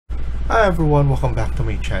Hi everyone, welcome back to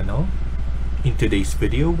my channel. In today's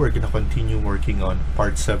video, we're gonna continue working on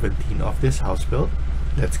part 17 of this house build.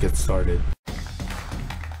 Let's get started.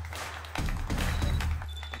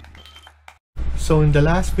 So in the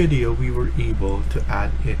last video, we were able to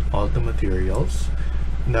add in all the materials.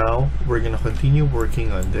 Now we're gonna continue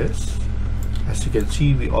working on this. As you can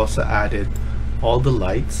see, we also added all the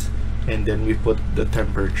lights and then we put the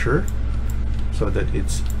temperature so that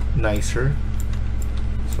it's nicer.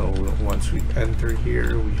 So once we enter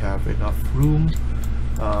here, we have enough room.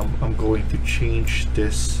 I'm going to change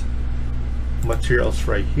this materials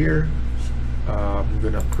right here. I'm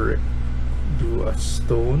gonna do a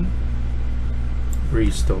stone, gray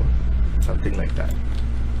stone, something like that.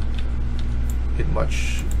 It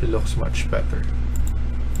looks much better.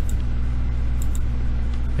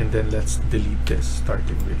 And then let's delete this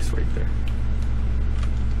starting base right there.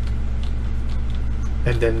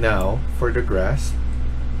 And then now for the grass,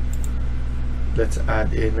 let's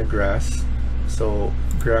add in a grass. So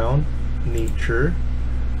ground, nature,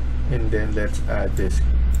 and then let's add this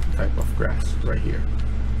type of grass right here.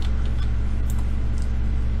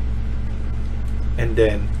 And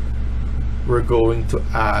then we're going to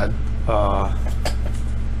add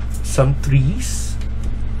some trees,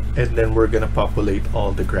 and then we're gonna populate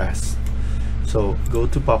all the grass. So go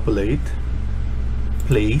to populate,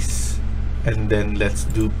 place, and then let's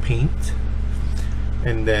do paint.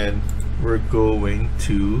 And then we're going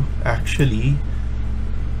to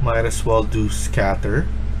might as well do scatter.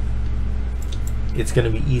 It's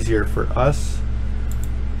gonna be easier for us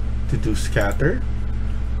to do scatter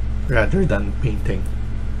rather than painting.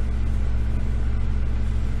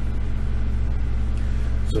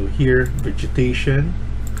 So here, vegetation,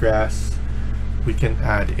 grass, we can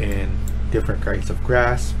add in different kinds of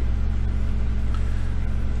grass.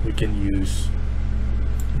 We can use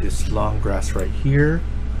this long grass right here,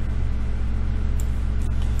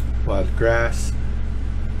 wild grass,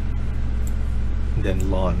 and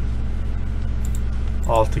then lawn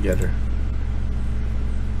all together.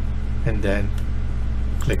 And then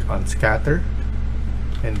click on scatter,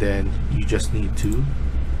 and then you just need to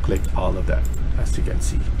click all of that, as you can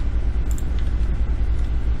see.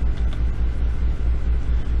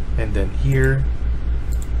 And then here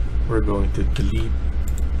we're going to delete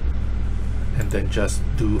and then just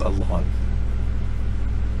do a lawn.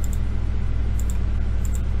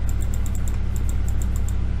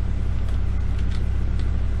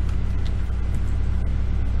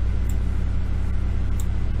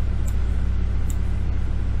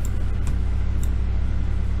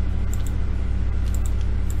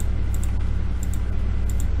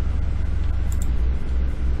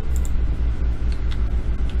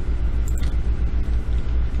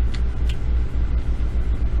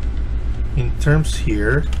 In terms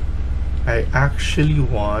here, I'm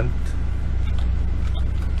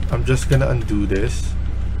just gonna undo this.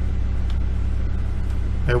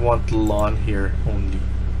 I want lawn here only.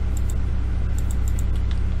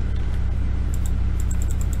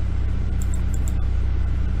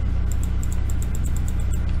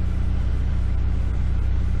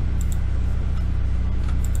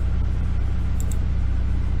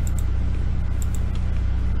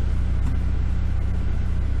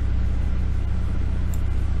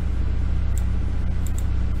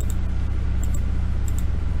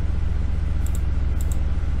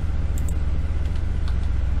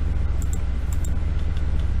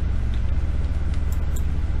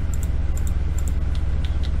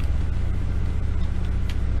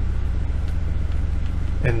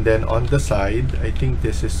 And then on the side, I think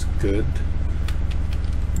this is good.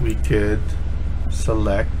 We could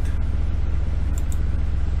select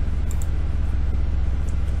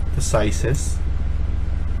the sizes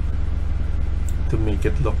to make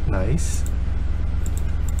it look nice.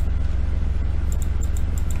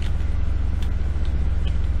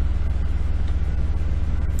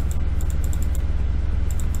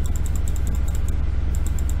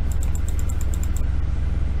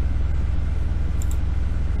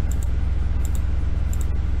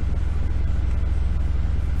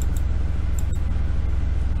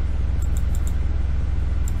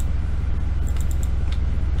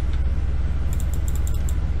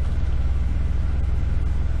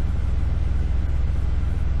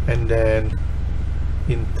 And then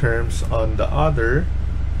in terms on the other,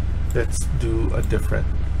 let's do a different.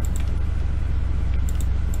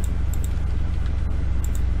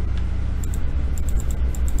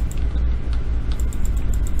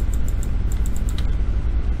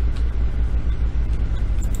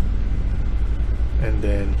 And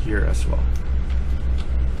then here as well.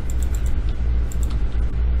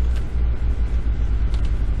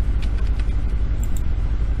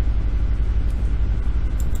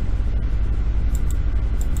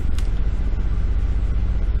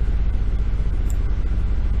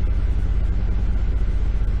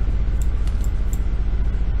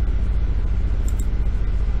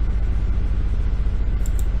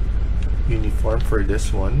 uniform for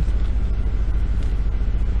this one.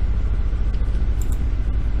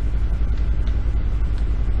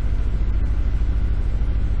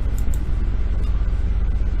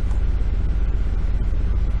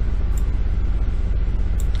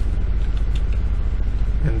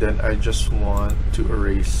 And then I just want to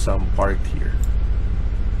erase some part here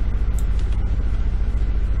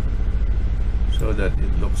so that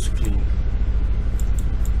it looks clean.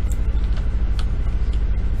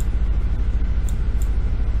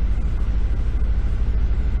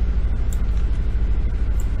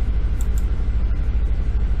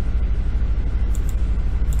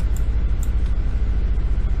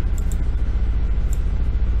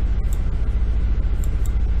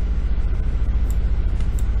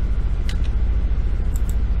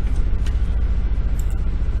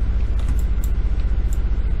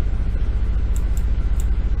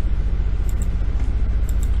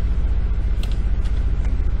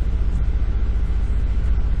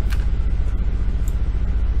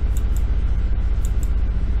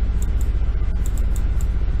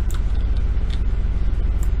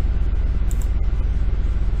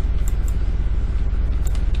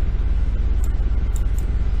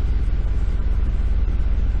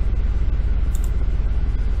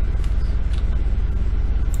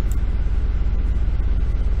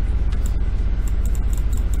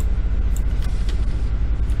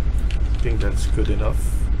 I think that's good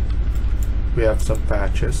enough. We have some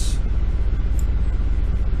patches.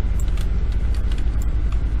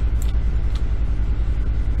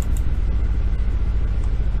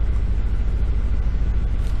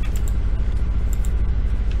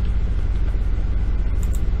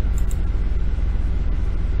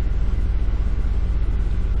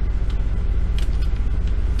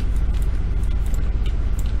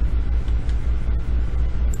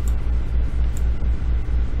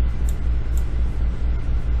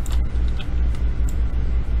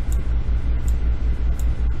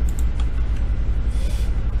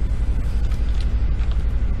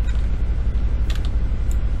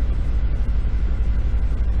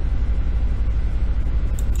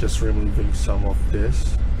 Just removing some of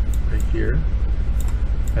this right here.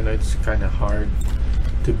 I know it's kind of hard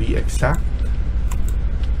to be exact.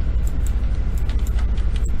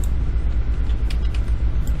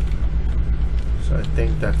 So I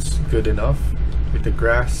think that's good enough. With the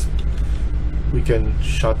grass, we can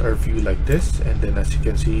shut our view like this, and then as you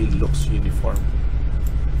can see, it looks uniform.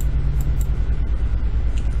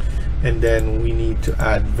 And then we need to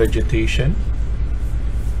add vegetation.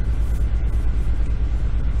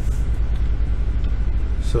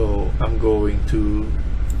 So I'm going to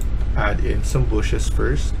add in some bushes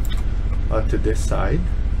first onto this side.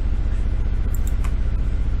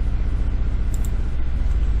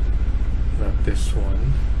 Not this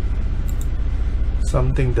one.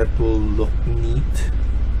 Something that will look neat.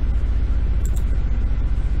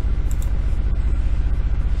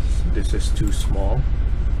 So this is too small.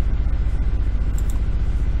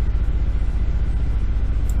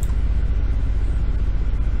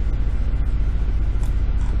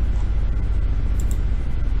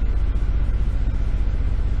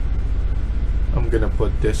 I'm gonna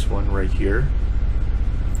put this one right here,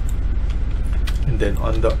 and then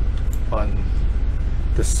on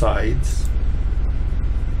the sides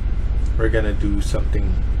we're gonna do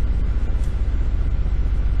something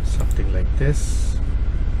like this,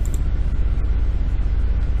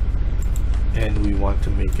 and we want to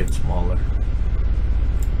make it smaller.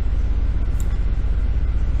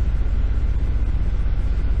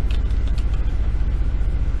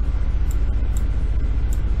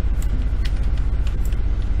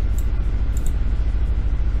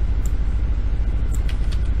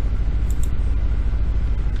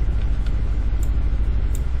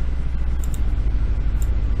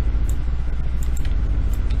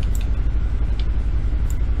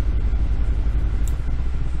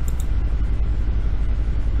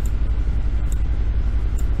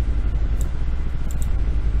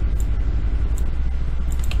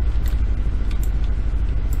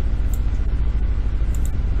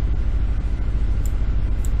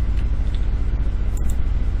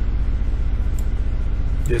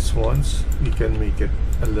 This ones, we can make it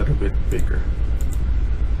a little bit bigger.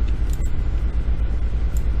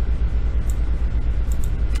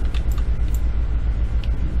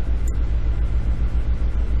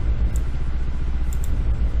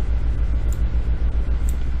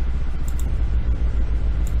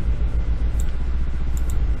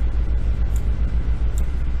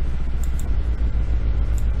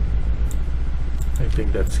 I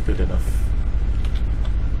think that's good enough.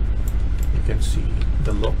 You can see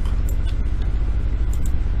the look.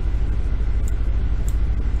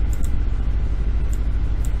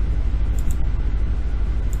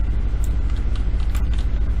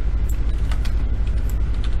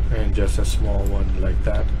 just a small one like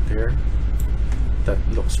that there. That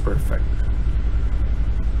looks perfect.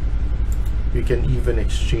 We can even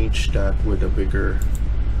exchange that with a bigger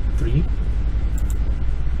 3.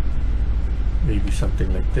 Maybe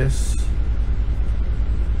something like this.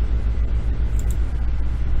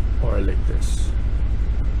 Or like this.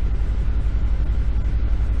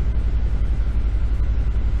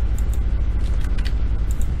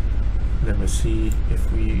 Let me see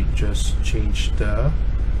if we just change the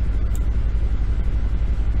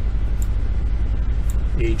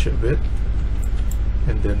age a bit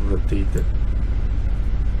and then rotate it.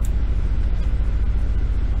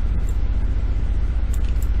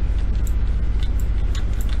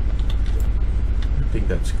 I think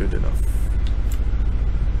that's good enough.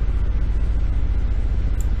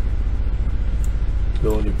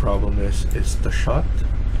 The only problem is the shot.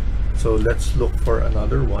 So let's look for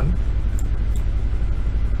another one.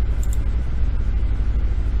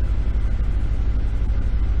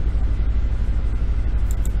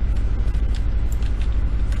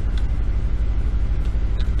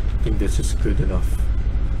 I think this is good enough.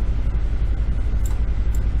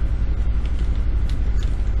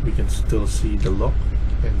 We can still see the look,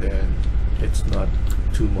 and then it's not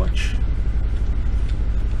too much.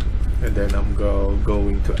 And then I'm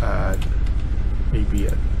going to add maybe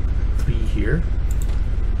a 3 here.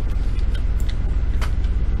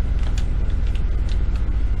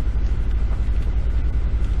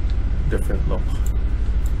 Different look.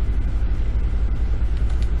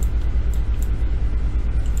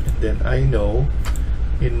 And then I know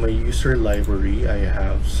in my user library I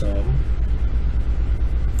have some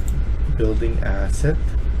building asset,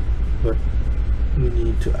 but we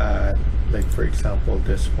need to add, like for example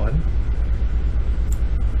this one,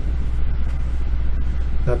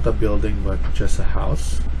 not a building but just a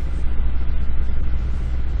house.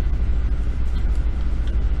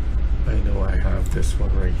 I know I have this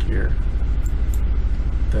one right here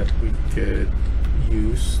that we could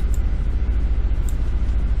use.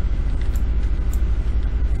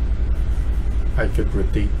 I could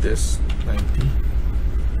rotate this 90.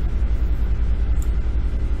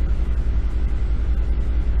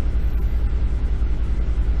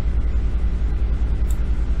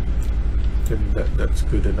 That's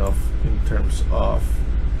good enough in terms of,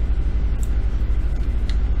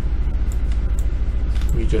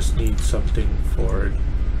 we just need something for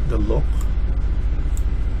the look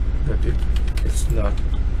that it's not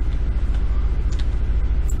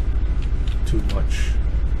too much.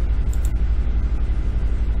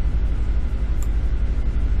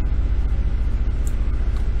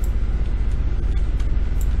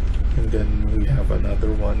 And then we have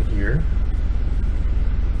another one here.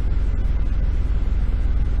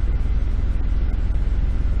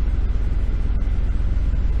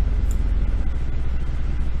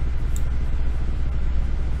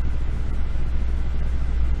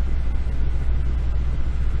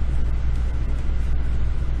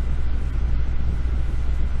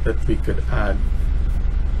 That we could add.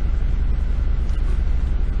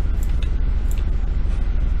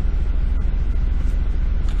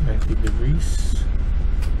 Degrees.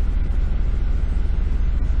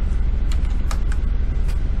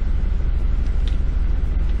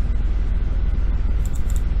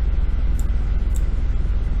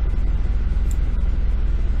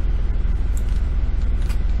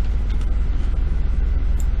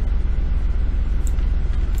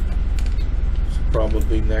 So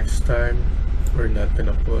probably next time we're not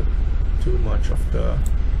gonna put too much of the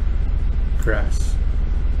grass.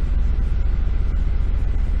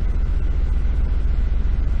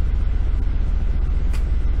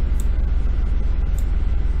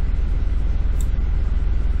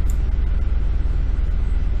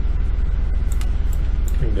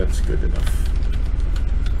 That's good enough.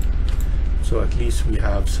 So at least we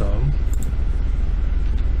have some.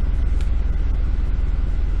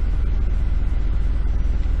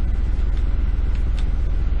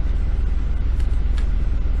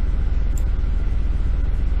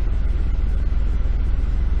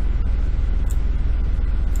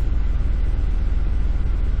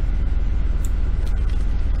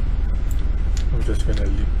 I'm just gonna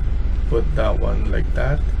put that one like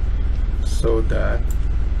that so that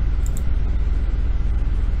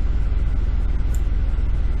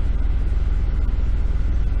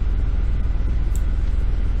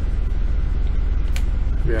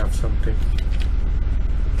we have something.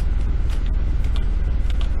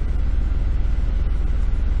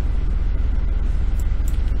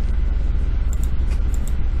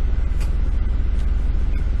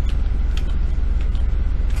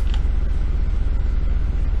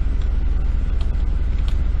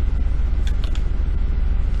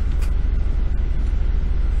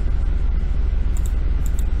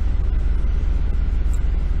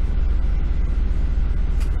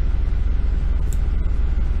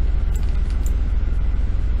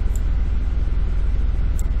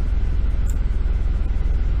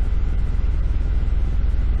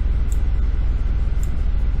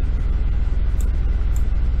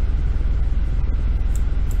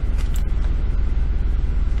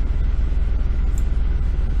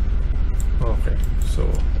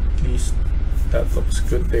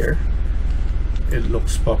 it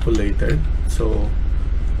looks populated, so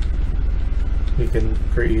we can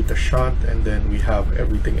create a shot and then we have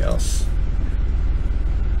everything else.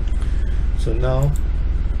 So now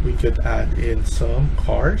we could add in some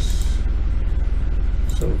cars.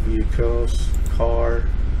 So vehicles, car,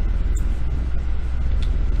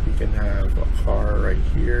 we can have a car right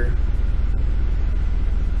here.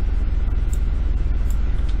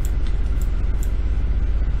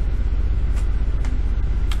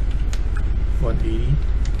 $180,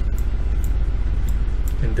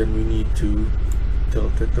 and then we need to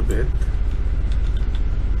tilt it a bit.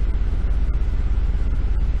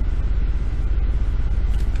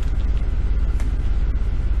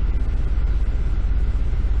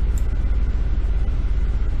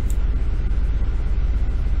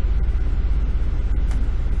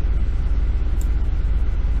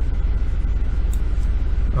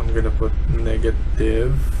 I'm gonna put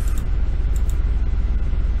 -2.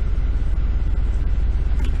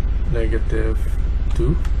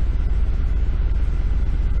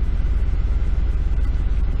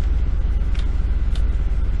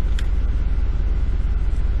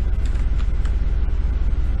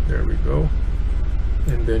 There we go.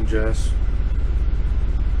 And then just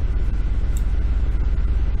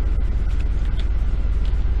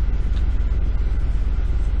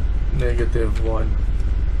 -1.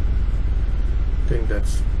 I think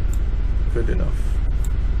that's good enough.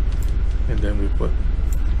 And then we put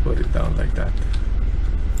it down like that.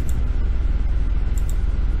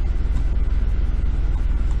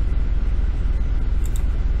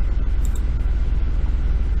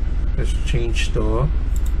 Let's change the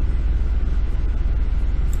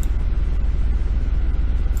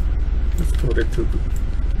let's put it to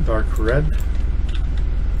dark red,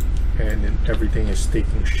 and then everything is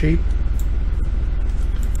taking shape.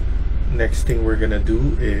 Next thing we're gonna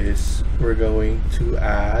do is we're going to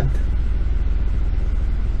add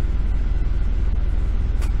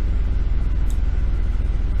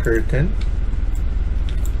curtain.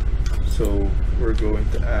 So we're going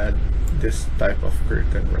to add this type of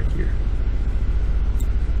curtain right here.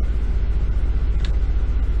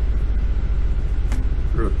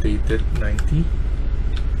 Rotate it 90,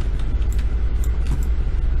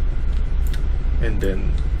 and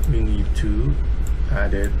then we need to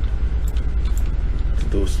add it to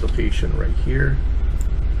those locations right here.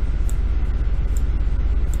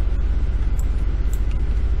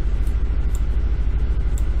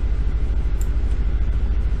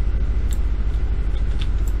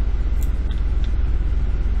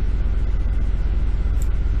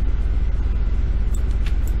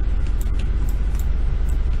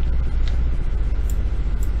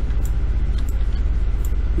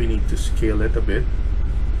 We need to scale it a bit,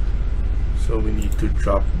 so we need to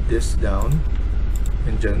drop this down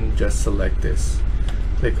and then just select this,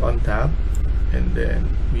 click on tab, and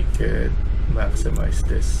then we could maximize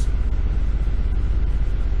this.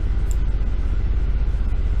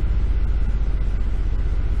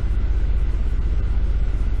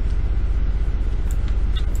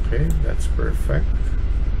 Okay, that's perfect.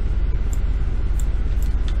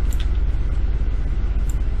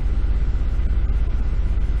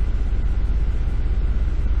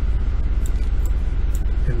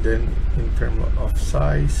 And then in terms of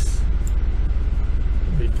size,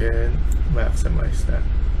 we can maximize that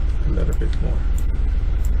a little bit more.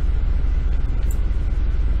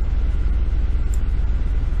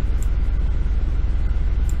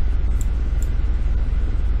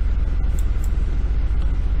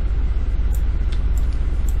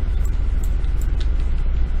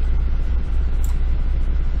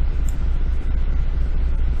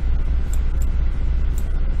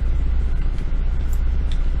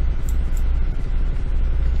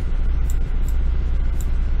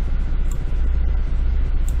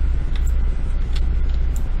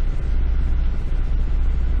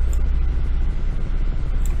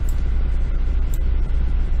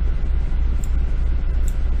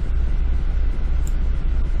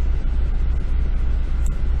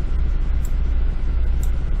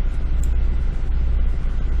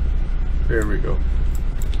 There we go.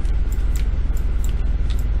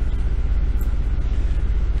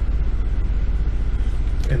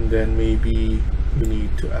 And then maybe we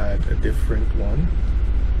need to add a different one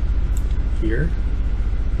here.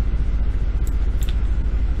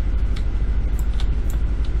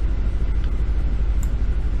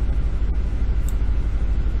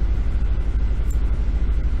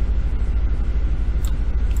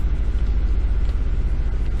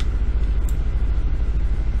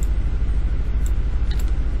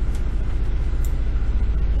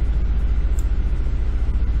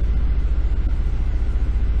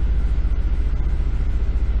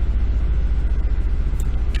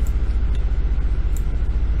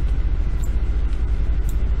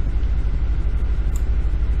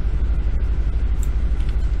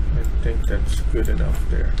 That's good enough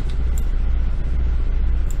there.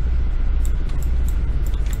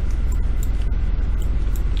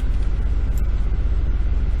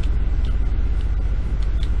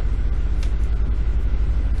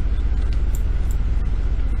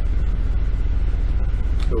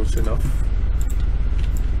 Close enough.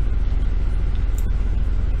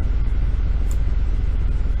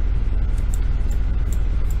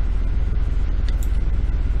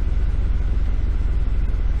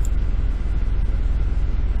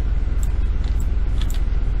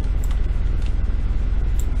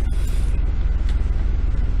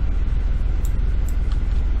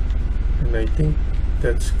 And I think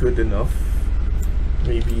that's good enough.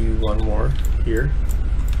 Maybe one more here.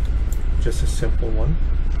 Just a simple one.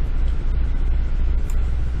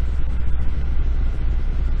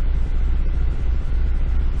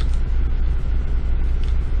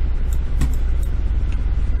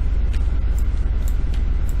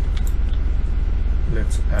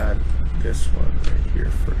 Let's add this one right here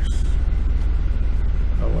first.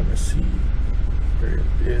 I want to see where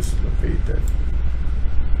it is located.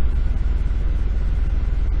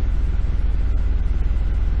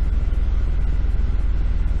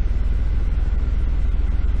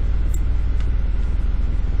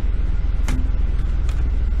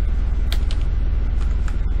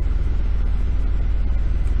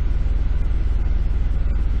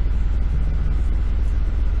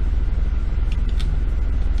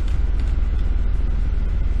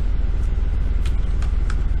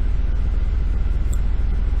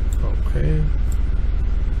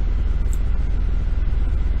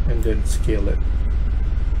 And then scale it.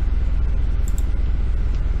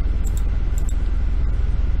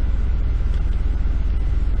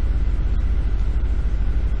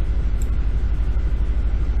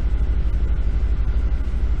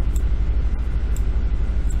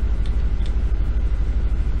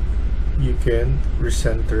 You can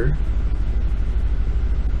recenter.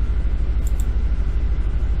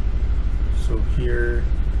 So here,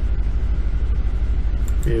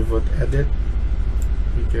 pivot edit.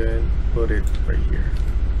 We can put it right here.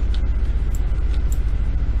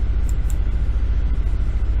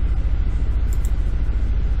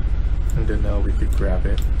 And then now we could grab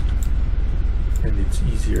it, and it's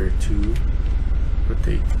easier to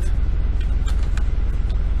rotate.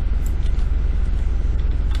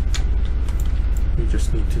 We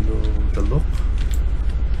just need to know the look.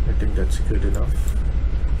 I think that's good enough.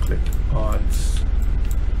 Click on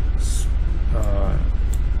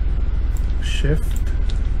Shift.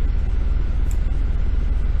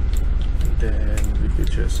 Then we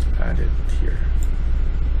could just add it here.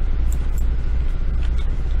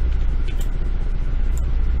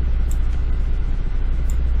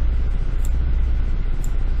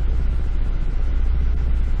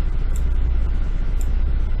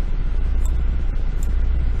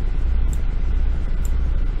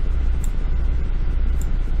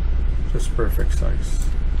 Just perfect size.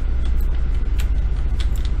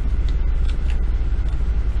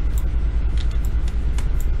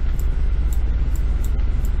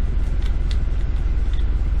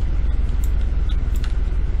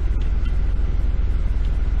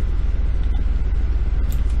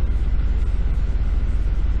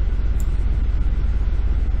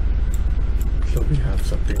 So we have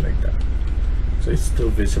something like that. So it's still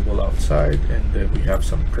visible outside, and then we have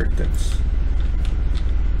some curtains.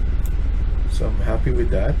 So I'm happy with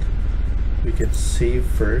that. We can save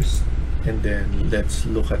first, and then let's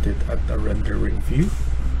look at it at the rendering view.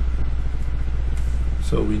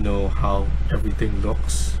 So we know how everything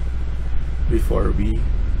looks before we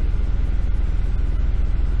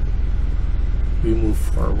move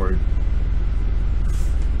forward.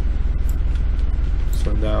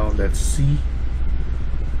 So now let's see.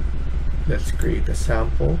 Let's create a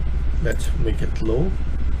sample. Let's make it low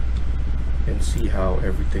and see how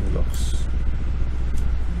everything looks.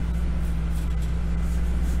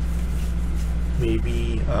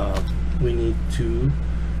 Maybe we need to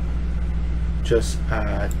just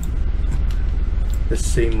add the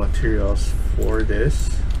same materials for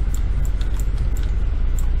this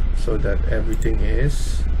so that everything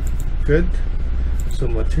is good. So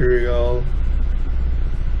material,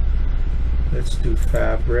 let's do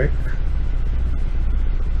fabric.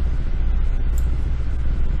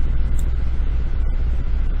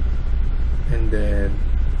 And then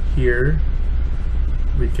here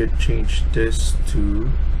we could change this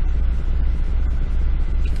to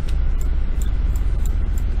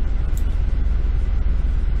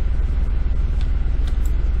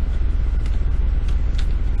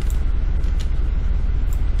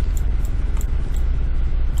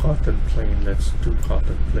cotton plain. Let's do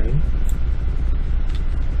cotton plain.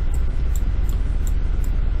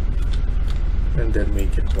 and then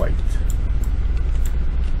make it white.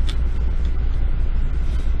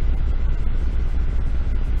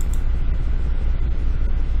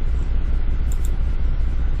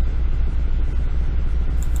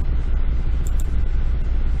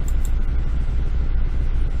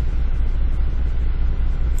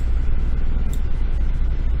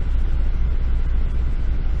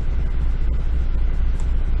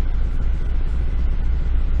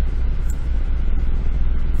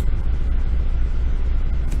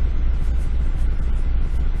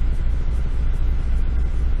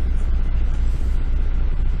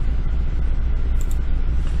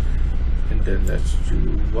 Then let's do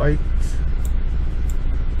white,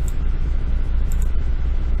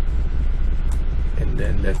 and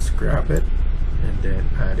then let's grab it and then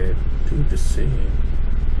add it to the same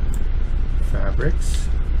fabrics,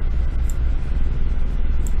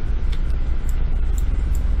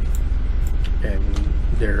 and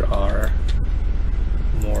there are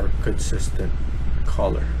more consistent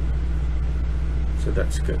color, so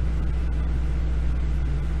that's good.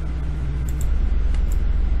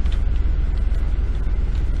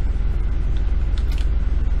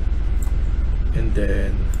 And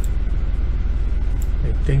then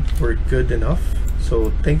I think we're good enough.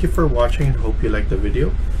 So thank you for watching and hope you liked the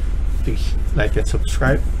video. Please like and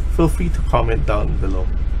subscribe. Feel free to comment down below.